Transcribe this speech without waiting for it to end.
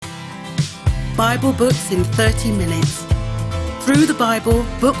Bible books in 30 minutes. Through the Bible,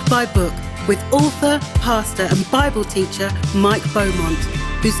 book by book, with author, pastor and Bible teacher Mike Beaumont,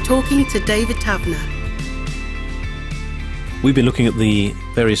 who's talking to David Taverner. We've been looking at the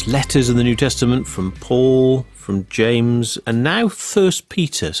various letters in the New Testament from Paul, from James, and now First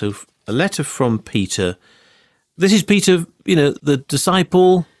Peter. So a letter from Peter. This is Peter, the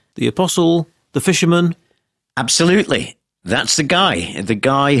disciple, the apostle, the fisherman. Absolutely. That's the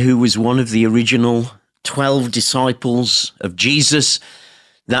guy who was one of the original 12 disciples of Jesus.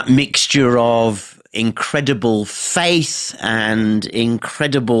 That mixture of incredible faith and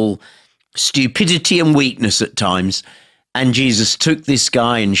incredible stupidity and weakness at times. And Jesus took this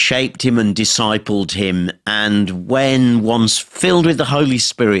guy and shaped him and discipled him. And when once filled with the Holy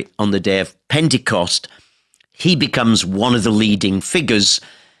Spirit on the day of Pentecost, he becomes one of the leading figures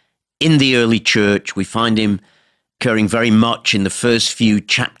in the early church. We find him occurring very much in the first few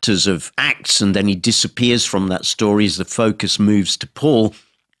chapters of Acts, and then he disappears from that story as the focus moves to Paul.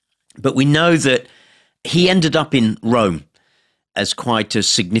 But we know that he ended up in Rome as quite a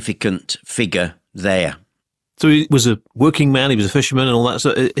significant figure there. So he was a working man, he was a fisherman and all that.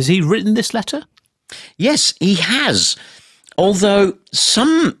 So has he written this letter? Yes, he has. Although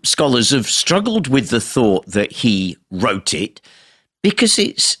some scholars have struggled with the thought that he wrote it because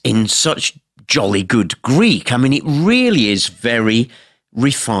it's in such jolly good Greek. I mean, it really is very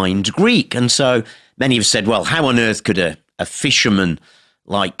refined Greek. And so many have said, well, how on earth could a fisherman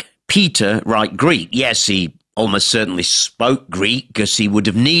like Peter write Greek? Yes, he almost certainly spoke Greek because he would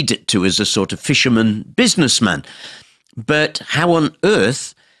have needed to as a sort of fisherman businessman. But how on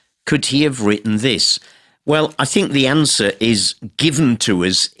earth could he have written this? Well, I think the answer is given to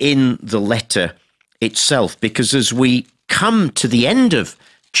us in the letter itself, because as we come to the end of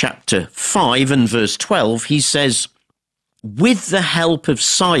chapter 5 and verse 12, he says, "With the help of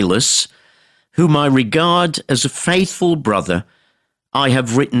Silas, whom I regard as a faithful brother, I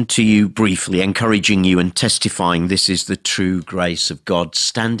have written to you briefly, encouraging you and testifying this is the true grace of God.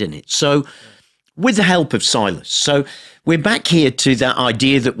 Stand in it." So, with the help of Silas. So, we're back here to that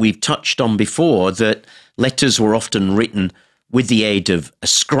idea that we've touched on before, that letters were often written with the aid of a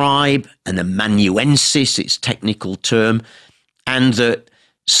scribe, an amanuensis, its technical term, and that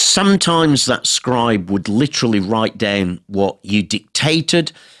sometimes that scribe would literally write down what you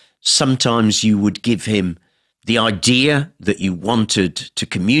dictated. Sometimes you would give him the idea that you wanted to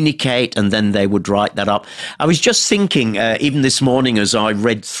communicate, and then they would write that up. I was just thinking, even this morning as I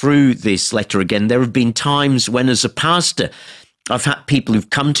read through this letter again, there have been times when as a pastor, I've had people who've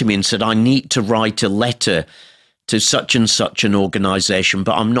come to me and said, I need to write a letter to such and such an organization,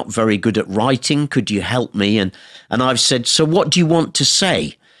 but I'm not very good at writing. Could you help me? And I've said, so what do you want to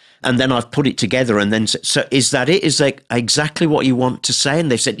say? And then I've put it together and then said, so is that it? Is that exactly what you want to say?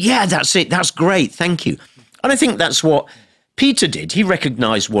 And they've said, yeah, that's it. That's great. Thank you. And I think that's what Peter did. He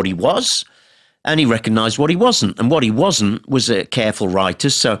recognized what he was and he recognized what he wasn't. And what he wasn't was a careful writer.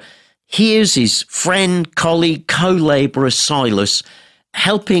 So here's his friend, colleague, co-laborer Silas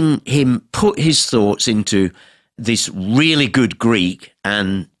helping him put his thoughts into this really good Greek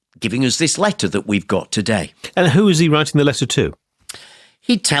and giving us this letter that we've got today. And who is he writing the letter to?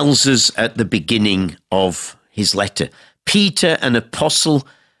 He tells us at the beginning of his letter, Peter, an apostle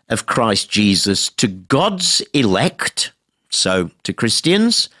of Christ Jesus, to God's elect, so to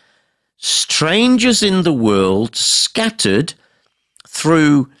Christians, strangers in the world, scattered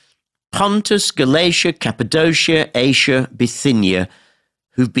through Pontus, Galatia, Cappadocia, Asia, Bithynia,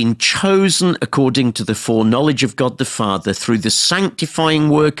 who've been chosen according to the foreknowledge of God the Father through the sanctifying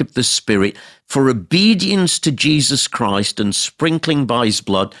work of the Spirit for obedience to Jesus Christ and sprinkling by his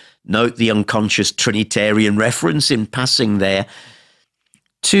blood. Note the unconscious Trinitarian reference in passing there.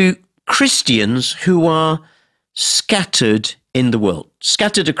 To Christians who are scattered in the world,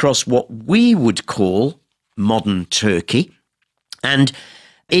 scattered across what we would call modern Turkey. And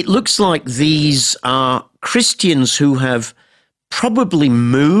it looks like these are Christians who have probably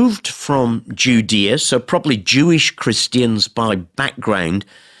moved from Judea, so probably Jewish Christians by background,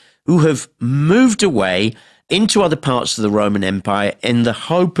 who have moved away into other parts of the Roman Empire in the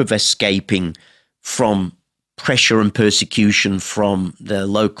hope of escaping from pressure and persecution from their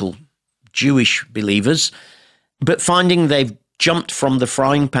local Jewish believers, but finding they've jumped from the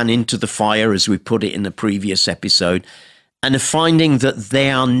frying pan into the fire, as we put it in the previous episode, and are finding that they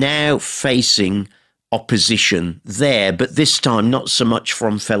are now facing opposition there, but this time not so much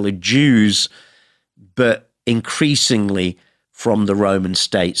from fellow Jews, but increasingly from the Roman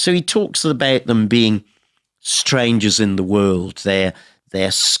state. So he talks about them being strangers in the world. They're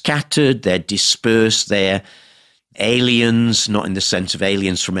scattered, they're dispersed, they're aliens, not in the sense of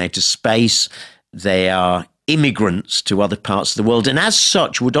aliens from outer space. They are immigrants to other parts of the world, and as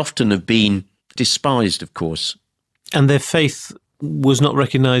such would often have been despised, of course. And their faith was not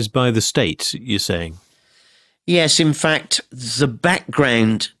recognised by the state, you're saying? Yes, in fact, the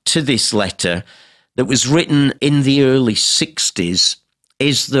background to this letter that was written in the early 60s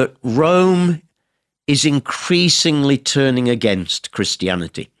is that Rome is increasingly turning against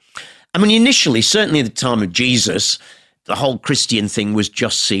Christianity. I mean, initially, certainly at the time of Jesus, the whole Christian thing was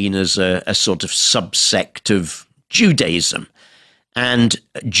just seen as a sort of subsect of Judaism. And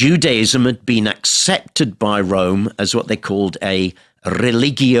Judaism had been accepted by Rome as what they called a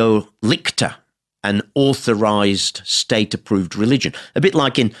religio licta, an authorized state-approved religion. A bit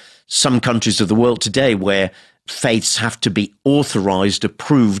like in some countries of the world today where faiths have to be authorized,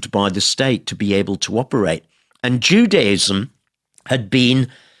 approved by the state to be able to operate. And Judaism had been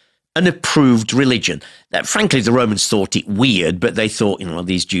an approved religion. That, frankly, the Romans thought it weird, but they thought,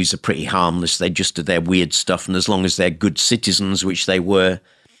 these Jews are pretty harmless. They just do their weird stuff, and as long as they're good citizens, which they were,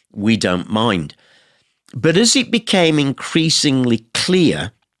 we don't mind. But as it became increasingly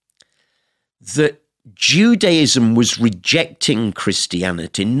clear that Judaism was rejecting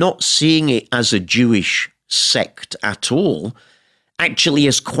Christianity, not seeing it as a Jewish sect at all, actually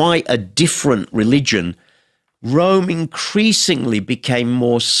as quite a different religion, Rome increasingly became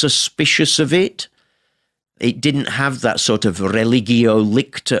more suspicious of it. It didn't have that sort of religio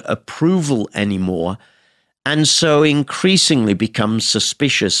licta approval anymore, and so increasingly becomes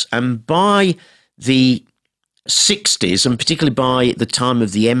suspicious. And by the 60s, and particularly by the time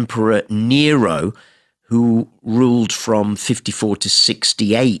of the Emperor Nero, who ruled from 54 to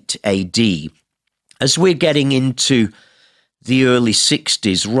 68 AD, as we're getting into the early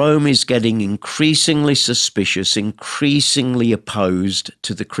 60s, Rome is getting increasingly suspicious, increasingly opposed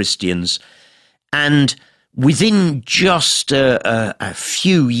to the Christians. And within just a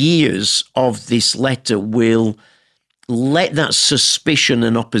few years of this letter, will let that suspicion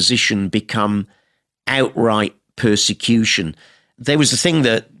and opposition become outright persecution. There was a thing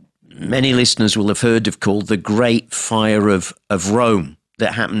that many listeners will have heard of called the Great Fire of Rome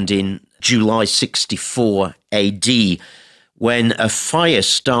that happened in July 64 AD, when a fire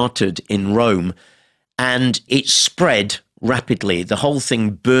started in Rome and it spread rapidly. The whole thing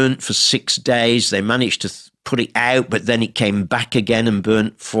burnt for 6 days. They managed to put it out, but then it came back again and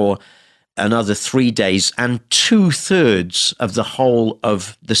burnt for another 3 days. And 2/3 of the whole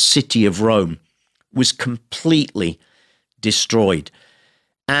of the city of Rome was completely destroyed.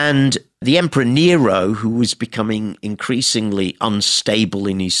 And the Emperor Nero, who was becoming increasingly unstable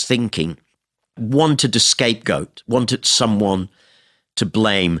in his thinking, wanted a scapegoat, wanted someone to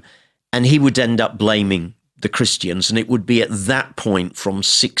blame, and he would end up blaming the Christians. And it would be at that point, from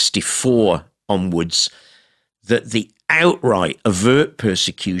 64 onwards, that the outright overt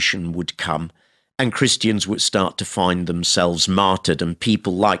persecution would come, and Christians would start to find themselves martyred, and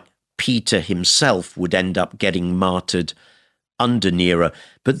people like Peter himself would end up getting martyred under Nero.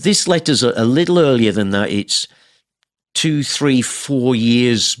 But this letter's a little earlier than that. It's 2, 3, 4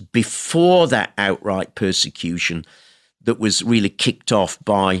 years before that outright persecution that was really kicked off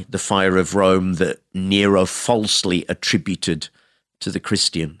by the fire of Rome that Nero falsely attributed to the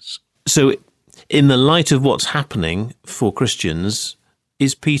Christians. So in the light of what's happening for Christians,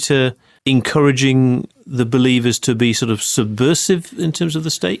 is Peter encouraging the believers to be sort of subversive in terms of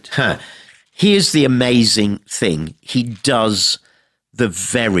the state? Here's the amazing thing. He does the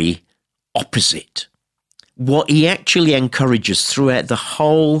very opposite. What he actually encourages throughout the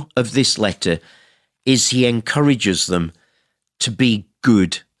whole of this letter is he encourages them to be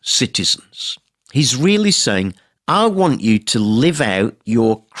good citizens. He's really saying, I want you to live out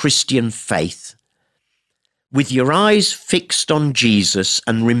your Christian faith with your eyes fixed on Jesus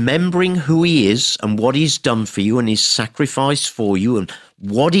and remembering who he is and what he's done for you and his sacrifice for you and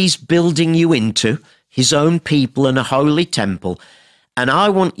what he's building you into, his own people and a holy temple. And I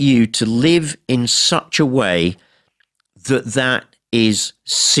want you to live in such a way that that is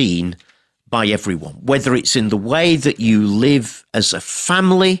seen by everyone, whether it's in the way that you live as a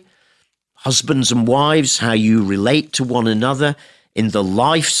family, husbands and wives, how you relate to one another, in the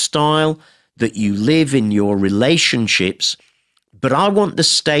lifestyle that you live in your relationships. But I want the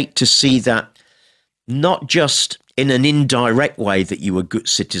state to see that not just in an indirect way that you are good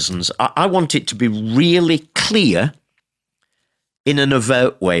citizens. I want it to be really clear in an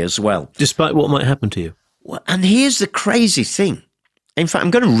overt way as well. Despite what might happen to you. Well, and here's the crazy thing. In fact,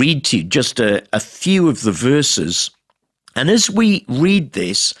 I'm going to read to you just a few of the verses. And as we read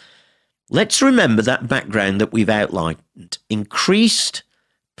this, let's remember that background that we've outlined. Increased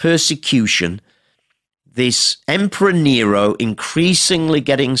persecution this Emperor Nero increasingly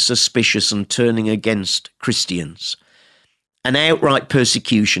getting suspicious and turning against Christians. An outright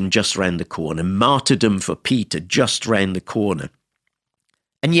persecution just round the corner, martyrdom for Peter just round the corner.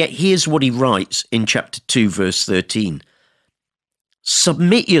 And yet here's what he writes in chapter 2, verse 13.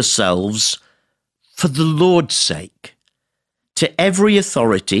 Submit yourselves for the Lord's sake to every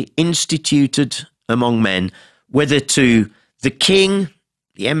authority instituted among men, whether to the king,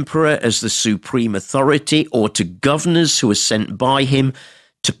 the emperor as the supreme authority, or to governors who are sent by him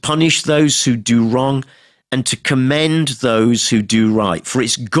to punish those who do wrong and to commend those who do right. For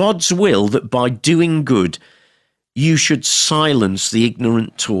it's God's will that by doing good, you should silence the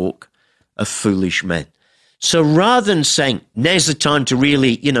ignorant talk of foolish men. So rather than saying, now's the time to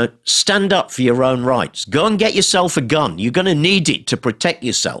really, stand up for your own rights, go and get yourself a gun. You're going to need it to protect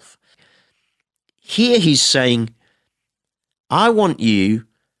yourself. Here he's saying, I want you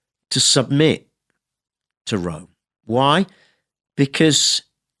to submit to Rome. Why? Because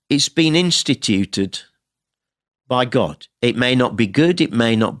it's been instituted by God. It may not be good, it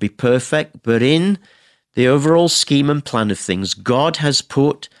may not be perfect, but in the overall scheme and plan of things, God has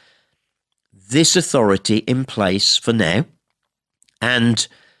put this authority in place for now, and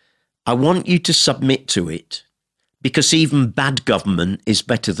I want you to submit to it, because even bad government is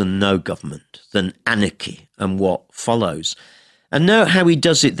better than no government, than anarchy and what follows. And note how he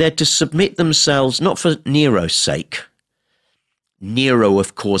does it. They're to submit themselves, not for Nero's sake. Nero,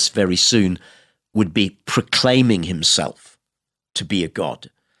 of course, very soon would be proclaiming himself to be a god.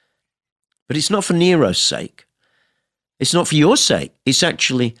 But it's not for Nero's sake. It's not for your sake. It's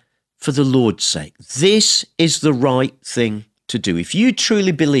actually for the Lord's sake. This is the right thing to do. If you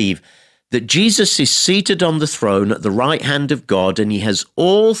truly believe that Jesus is seated on the throne at the right hand of God and he has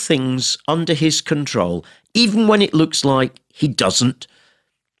all things under his control, even when it looks like he doesn't,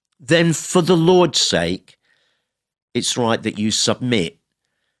 then for the Lord's sake, it's right that you submit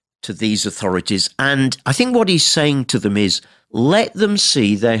to these authorities. And I think what he's saying to them is, let them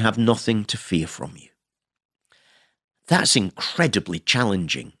see they have nothing to fear from you. That's incredibly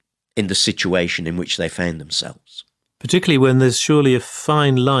challenging in the situation in which they found themselves. Particularly when there's surely a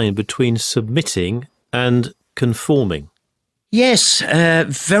fine line between submitting and conforming. Yes,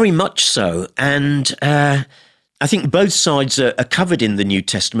 very much so. And I think both sides are covered in the New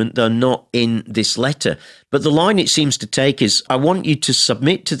Testament, though not in this letter. But the line it seems to take is, I want you to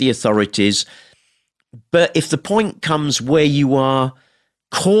submit to the authorities, but if the point comes where you are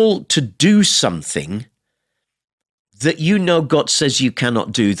called to do something that you know God says you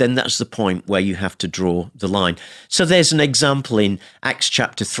cannot do, then that's the point where you have to draw the line. So there's an example in Acts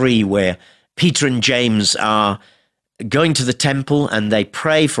chapter 3 where Peter and James are going to the temple and they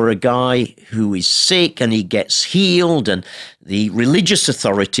pray for a guy who is sick and he gets healed, and the religious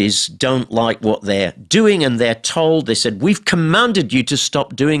authorities don't like what they're doing, and they're told, they said, we've commanded you to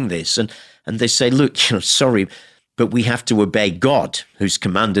stop doing this. And they say, look, sorry, but we have to obey God who's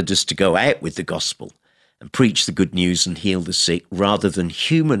commanded us to go out with the gospel and preach the good news and heal the sick rather than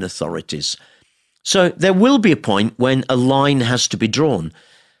human authorities. So there will be a point when a line has to be drawn,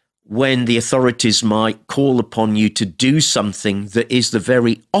 when the authorities might call upon you to do something that is the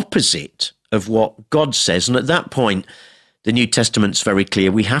very opposite of what God says. And at that point, the New Testament's very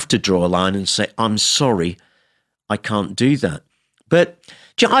clear. We have to draw a line and say, I'm sorry, I can't do that. But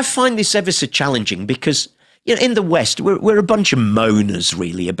I find this ever so challenging because, in the West, we're a bunch of moaners,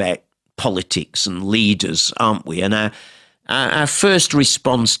 really, about politics and leaders, aren't we? And our first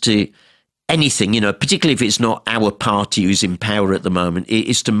response to anything, particularly if it's not our party who's in power at the moment,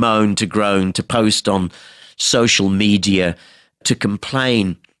 is to moan, to groan, to post on social media, to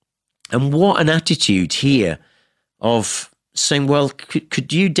complain. And what an attitude here of saying, well,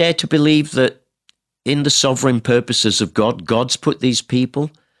 could you dare to believe that in the sovereign purposes of God, God's put these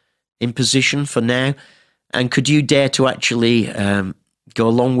people in position for now? And could you dare to actually go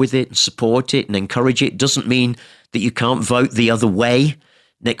along with it and support it and encourage it? Doesn't mean that you can't vote the other way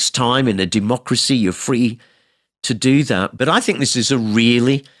next time. In a democracy, you're free to do that. But I think this is a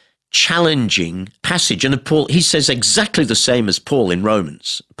really challenging passage. And Paul, he says exactly the same as Paul in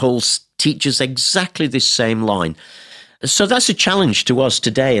Romans. Paul teaches exactly this same line. So that's a challenge to us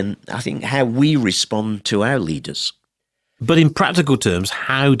today, and I think how we respond to our leaders. But in practical terms,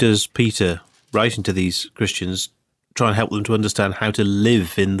 how does Peter, writing to these Christians, try and help them to understand how to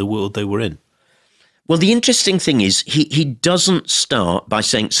live in the world they were in? Well, the interesting thing is he doesn't start by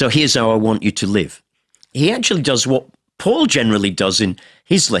saying, so here's how I want you to live. He actually does what Paul generally does in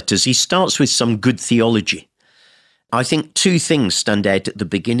his letters. He starts with some good theology. I think two things stand out at the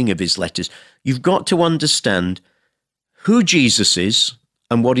beginning of his letters. You've got to understand who Jesus is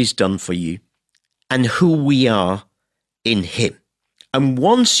and what he's done for you, and who we are in him. And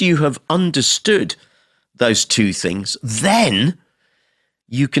once you have understood those two things, then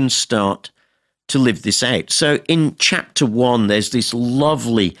you can start to live this out. So in chapter 1, there's this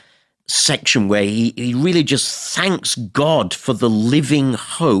lovely section where he really just thanks God for the living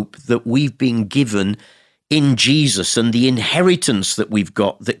hope that we've been given in Jesus and the inheritance that we've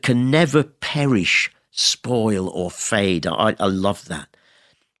got that can never perish, spoil, or fade. I love that.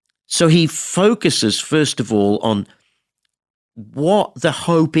 So he focuses, first of all, on what the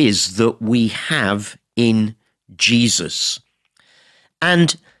hope is that we have in Jesus.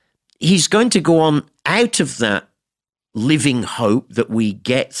 And he's going to go on out of that living hope that we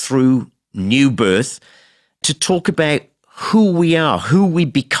get through new birth to talk about who we are, who we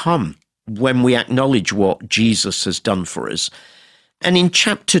become when we acknowledge what Jesus has done for us. And in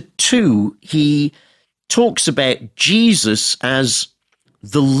chapter 2, he talks about Jesus as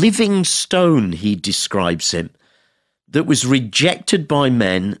the living stone, he describes him, that was rejected by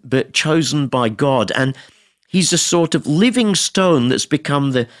men but chosen by God. And he's a sort of living stone that's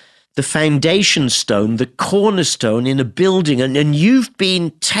become the foundation stone, the cornerstone in a building. And you've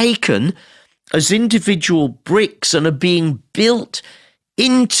been taken as individual bricks and are being built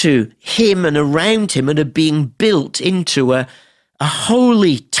into him and around him and are being built into a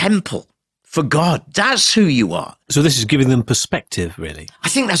holy temple for God. That's who you are. So this is giving them perspective, really. I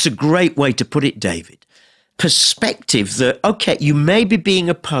think that's a great way to put it, David. Perspective that, okay, you may be being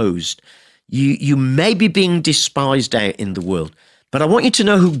opposed, you may be being despised out in the world, but I want you to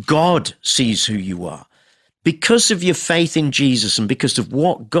know who God sees who you are. Because of your faith in Jesus and because of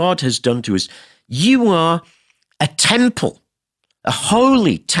what God has done to us, you are a temple, a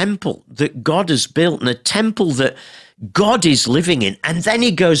holy temple that God has built and a temple that God is living in. And then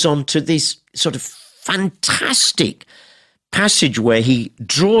he goes on to this sort of fantastic passage where he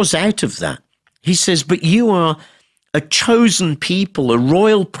draws out of that. He says, but you are a chosen people, a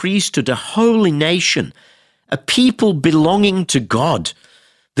royal priesthood, a holy nation, a people belonging to God,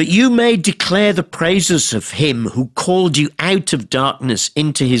 that you may declare the praises of him who called you out of darkness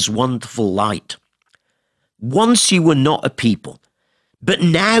into his wonderful light. Once you were not a people, but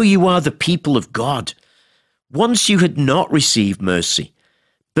now you are the people of God. Once you had not received mercy,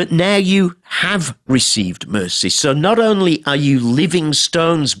 but now you have received mercy. So not only are you living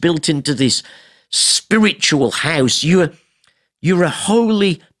stones built into this spiritual house, you're a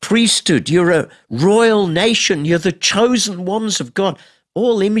holy priesthood, you're a royal nation, you're the chosen ones of God.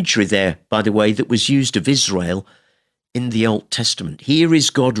 All imagery there, by the way, that was used of Israel in the Old Testament. Here is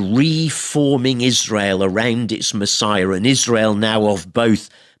God reforming Israel around its Messiah, and Israel now of both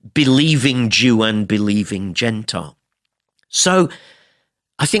believing Jew and believing Gentile. So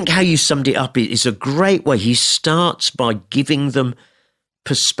I think how you summed it up is a great way. He starts by giving them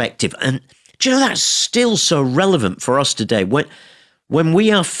perspective. And do you know, that's still so relevant for us today. When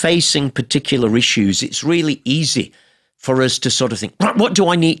we are facing particular issues, it's really easy for us to sort of think, right, what do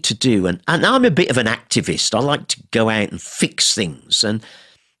I need to do? And I'm a bit of an activist. I like to go out and fix things.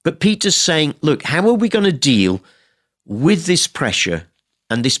 But Peter's saying, look, how are we going to deal with this pressure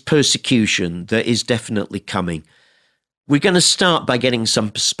and this persecution that is definitely coming? We're going to start by getting some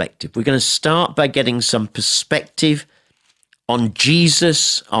perspective. We're going to start by getting some perspective on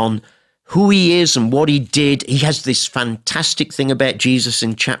Jesus, on who he is and what he did. He has this fantastic thing about Jesus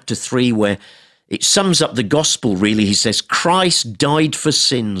in chapter 3 where it sums up the gospel, really. He says, Christ died for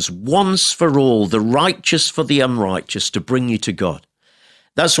sins once for all, the righteous for the unrighteous, to bring you to God.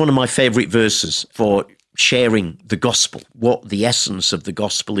 That's one of my favorite verses for sharing the gospel. What the essence of the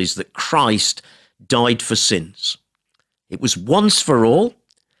gospel is, that Christ died for sins. It was once for all.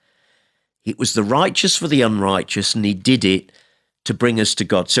 It was the righteous for the unrighteous, and he did it to bring us to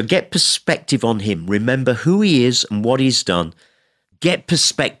God. So get perspective on him. Remember who he is and what he's done. Get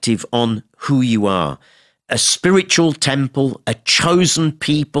perspective on who you are. A spiritual temple, a chosen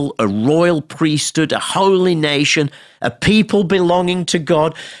people, a royal priesthood, a holy nation, a people belonging to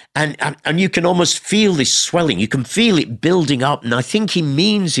God. And you can almost feel this swelling. You can feel it building up. And I think he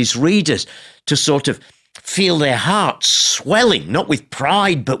means his readers to sort of feel their hearts swelling, not with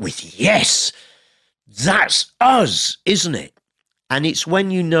pride, but with, yes, that's us, isn't it? And it's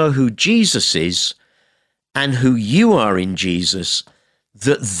when you know who Jesus is and who you are in Jesus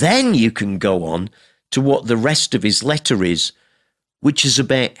that then you can go on to what the rest of his letter is, which is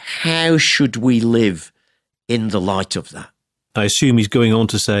about how should we live in the light of that. I assume he's going on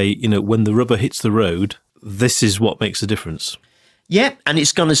to say, when the rubber hits the road, this is what makes a difference. Yeah, and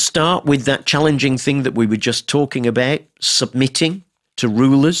it's going to start with that challenging thing that we were just talking about, submitting to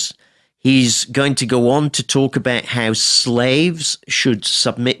rulers. He's going to go on to talk about how slaves should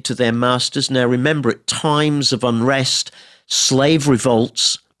submit to their masters. Now, remember, at times of unrest, slave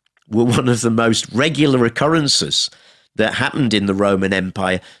revolts were one of the most regular occurrences that happened in the Roman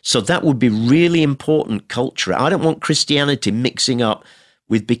Empire. So that would be really important culture. I don't want Christianity mixing up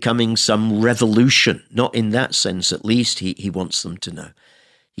with becoming some revolution. Not in that sense, at least, he wants them to know.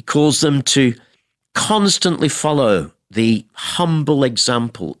 He calls them to constantly follow the humble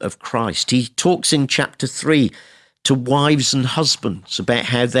example of Christ. He talks in chapter 3 to wives and husbands about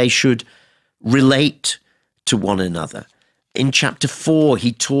how they should relate to one another. In chapter 4,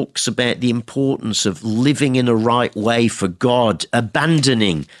 he talks about the importance of living in a right way for God,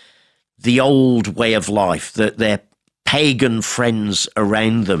 abandoning the old way of life that their pagan friends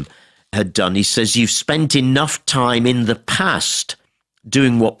around them had done. He says, you've spent enough time in the past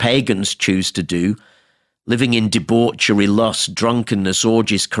doing what pagans choose to do, living in debauchery, lust, drunkenness,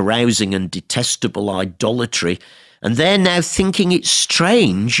 orgies, carousing, and detestable idolatry, and they're now thinking it's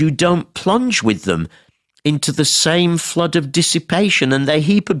strange you don't plunge with them into the same flood of dissipation, and they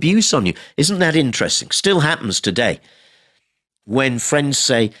heap abuse on you. Isn't that interesting? Still happens today. When friends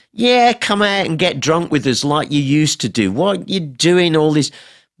say, yeah, come out and get drunk with us like you used to do. What are you doing all this?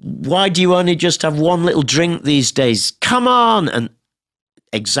 Why do you only just have one little drink these days? Come on! And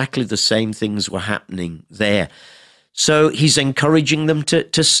exactly the same things were happening there. So he's encouraging them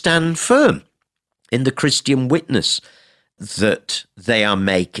to stand firm in the Christian witness that they are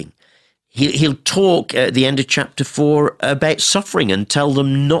making. He'll talk at the end of chapter 4 about suffering and tell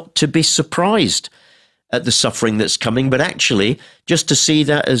them not to be surprised at the suffering that's coming, but actually just to see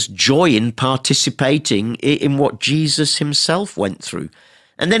that as joy in participating in what Jesus himself went through.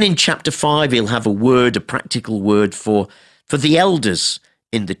 And then in chapter 5, he'll have a practical word for the elders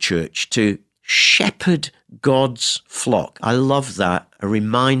in the church to shepherd God's flock. I love that, a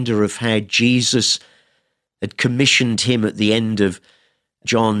reminder of how Jesus had commissioned him at the end of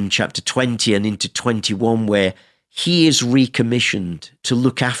John chapter 20 and into 21, where he is recommissioned to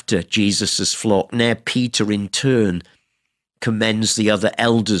look after Jesus's flock. Now Peter in turn commends the other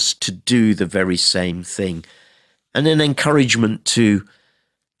elders to do the very same thing. And an encouragement to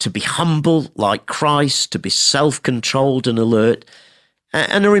be humble like Christ, to be self-controlled and alert.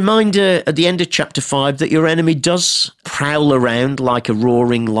 And a reminder at the end of chapter 5 that your enemy does prowl around like a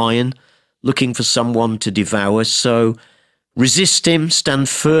roaring lion, looking for someone to devour. So resist him, stand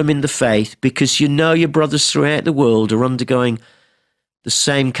firm in the faith, because you know your brothers throughout the world are undergoing the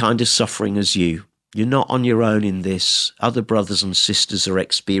same kind of suffering as you. You're not on your own in this. Other brothers and sisters are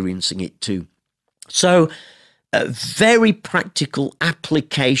experiencing it too. So a very practical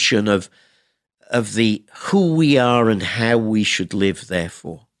application of the who we are and how we should live,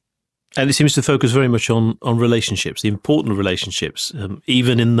 therefore. And it seems to focus very much on relationships, the important relationships,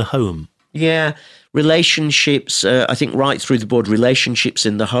 even in the home. Yeah, relationships, I think right through the board, relationships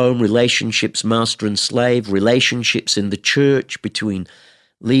in the home, relationships master and slave, relationships in the church between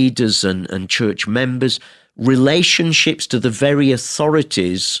leaders and church members, relationships to the very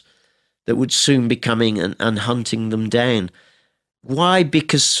authorities that would soon be coming and hunting them down. Why?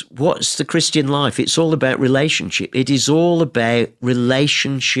 Because what's the Christian life? It's all about relationship. It is all about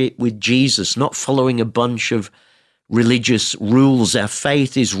relationship with Jesus, not following a bunch of religious rules. Our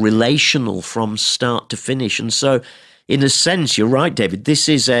faith is relational from start to finish. And so, in a sense, you're right, David, this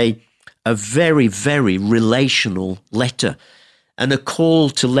is a very, very relational letter and a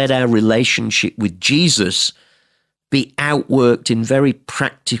call to let our relationship with Jesus be outworked in very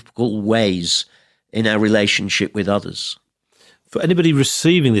practical ways in our relationship with others. For anybody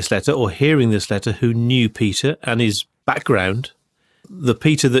receiving this letter or hearing this letter who knew Peter and his background, the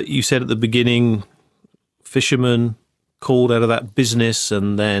Peter that you said at the beginning, fisherman, called out of that business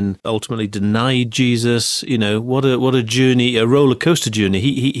and then ultimately denied Jesus, what a journey, a roller coaster journey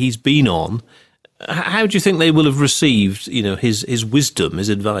he's been on. How do you think they will have received, his wisdom, his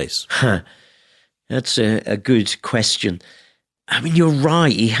advice? That's a good question. I mean, you're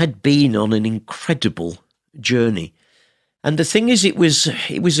right. He had been on an incredible journey. And the thing is, it was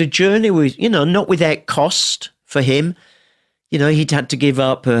a journey with, not without cost for him. He'd had to give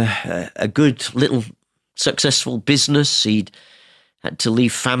up a good little successful business. He'd had to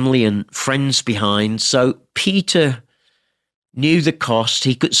leave family and friends behind. So Peter knew the cost.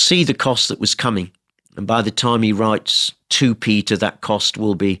 He could see the cost that was coming. And by the time he writes to Peter, that cost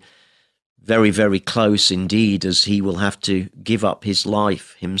will be very, very close indeed, as he will have to give up his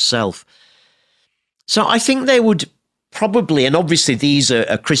life himself. So I think they would probably, and obviously these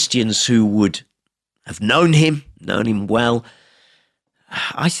are Christians who would have known him well.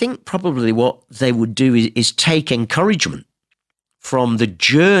 I think probably what they would do is take encouragement from the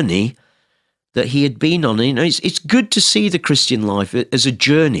journey that he had been on. You know, it's good to see the Christian life as a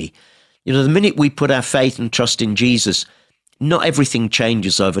journey. You know, the minute we put our faith and trust in Jesus, not everything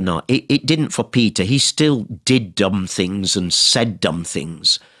changes overnight. It didn't for Peter. He still did dumb things and said dumb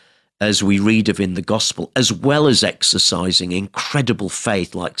things, as we read of in the gospel, as well as exercising incredible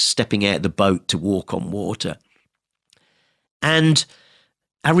faith, like stepping out of the boat to walk on water. And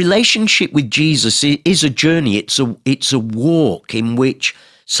our relationship with Jesus is a journey. It's a walk in which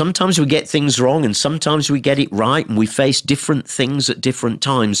sometimes we get things wrong and sometimes we get it right, and we face different things at different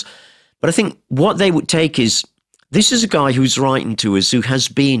times. But I think what they would take is, this is a guy who's writing to us who has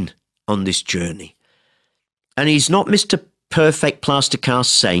been on this journey. And he's not Mr. Perfect plaster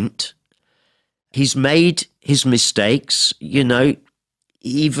cast saint. He's made his mistakes. You know,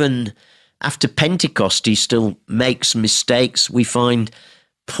 even after Pentecost, he still makes mistakes. We find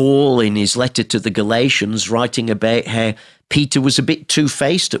Paul in his letter to the Galatians writing about how Peter was a bit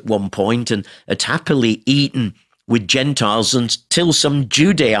two-faced at one point and had happily eaten with Gentiles until some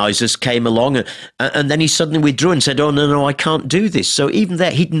Judaizers came along, and then he suddenly withdrew and said, oh, no, I can't do this. So even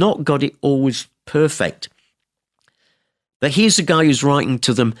there, he'd not got it always perfect. But here's a guy who's writing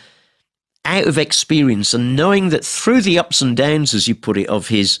to them out of experience and knowing that through the ups and downs, as you put it, of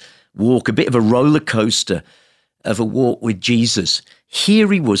his walk, a bit of a roller coaster of a walk with Jesus,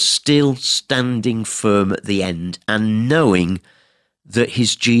 here he was still standing firm at the end and knowing that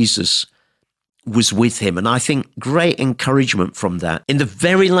his Jesus was with him. And I think great encouragement from that. In the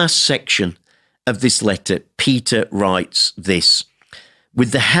very last section of this letter, Peter writes this: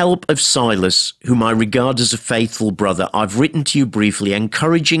 with the help of Silas, whom I regard as a faithful brother, I've written to you briefly,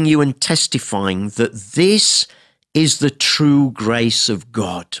 encouraging you and testifying that this is the true grace of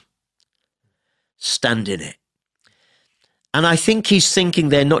God. Stand in it. And I think he's thinking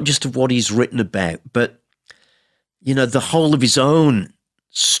there not just of what he's written about, but, you know, the whole of his own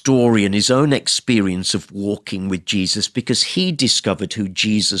story and his own experience of walking with Jesus, because he discovered who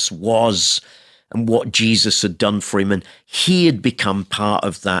Jesus was and what Jesus had done for him, and he had become part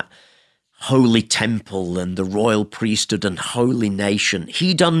of that holy temple and the royal priesthood and holy nation.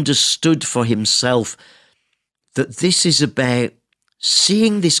 He'd understood for himself that this is about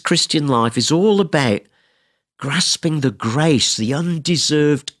seeing this Christian life is all about grasping the grace, the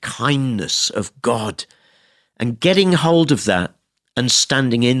undeserved kindness of God, and getting hold of that and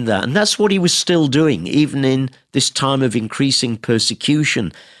standing in that. And that's what he was still doing, even in this time of increasing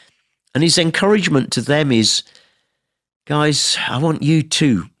persecution. And his encouragement to them is, guys, I want you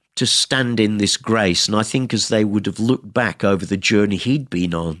too to stand in this grace. And I think as they would have looked back over the journey he'd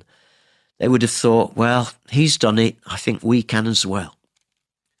been on, they would have thought, well, he's done it. I think we can as well.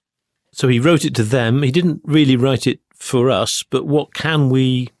 So he wrote it to them. He didn't really write it for us, but what can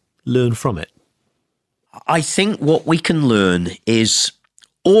we learn from it? I think what we can learn is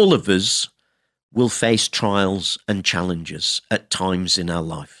all of us will face trials and challenges at times in our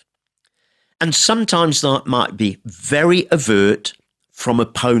life. And sometimes that might be very overt from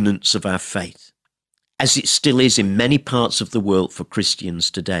opponents of our faith, as it still is in many parts of the world for Christians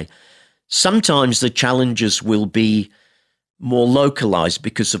today. Sometimes the challenges will be more localized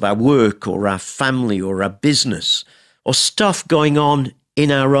because of our work or our family or our business or stuff going on in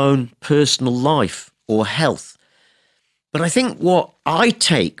our own personal life or health. But I think what I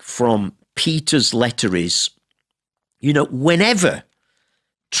take from Peter's letter is, you know, whenever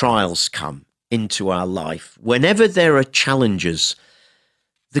trials come into our life, whenever there are challenges,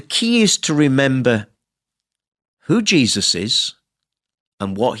 the key is to remember who Jesus is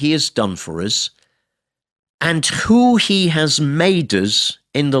and what he has done for us and who he has made us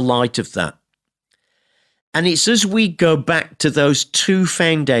in the light of that. And it's as we go back to those two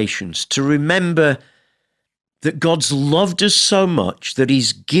foundations to remember that God's loved us so much that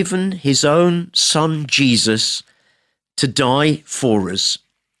he's given his own son, Jesus, to die for us.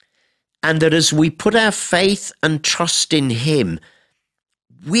 And that as we put our faith and trust in him,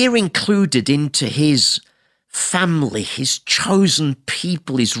 we're included into his family, his chosen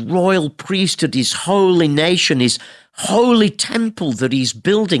people, his royal priesthood, his holy nation, his holy temple that he's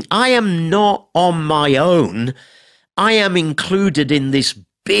building. I am not on my own. I am included in this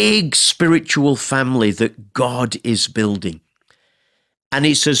big spiritual family that God is building. And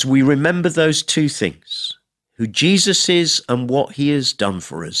it's as we remember those two things, who Jesus is and what he has done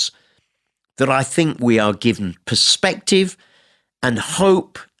for us, that I think we are given perspective and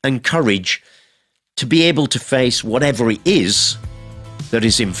hope and courage to be able to face whatever it is that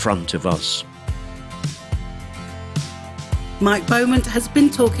is in front of us. Mike Beaumont has been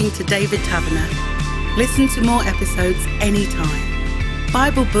talking to David Taverner. Listen to more episodes anytime.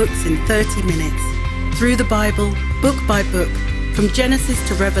 Bible books in 30 minutes. Through the Bible, book by book, from Genesis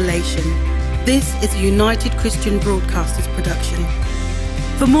to Revelation. This is a United Christian Broadcasters production.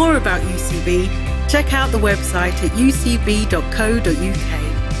 For more about UCB, check out the website at ucb.co.uk.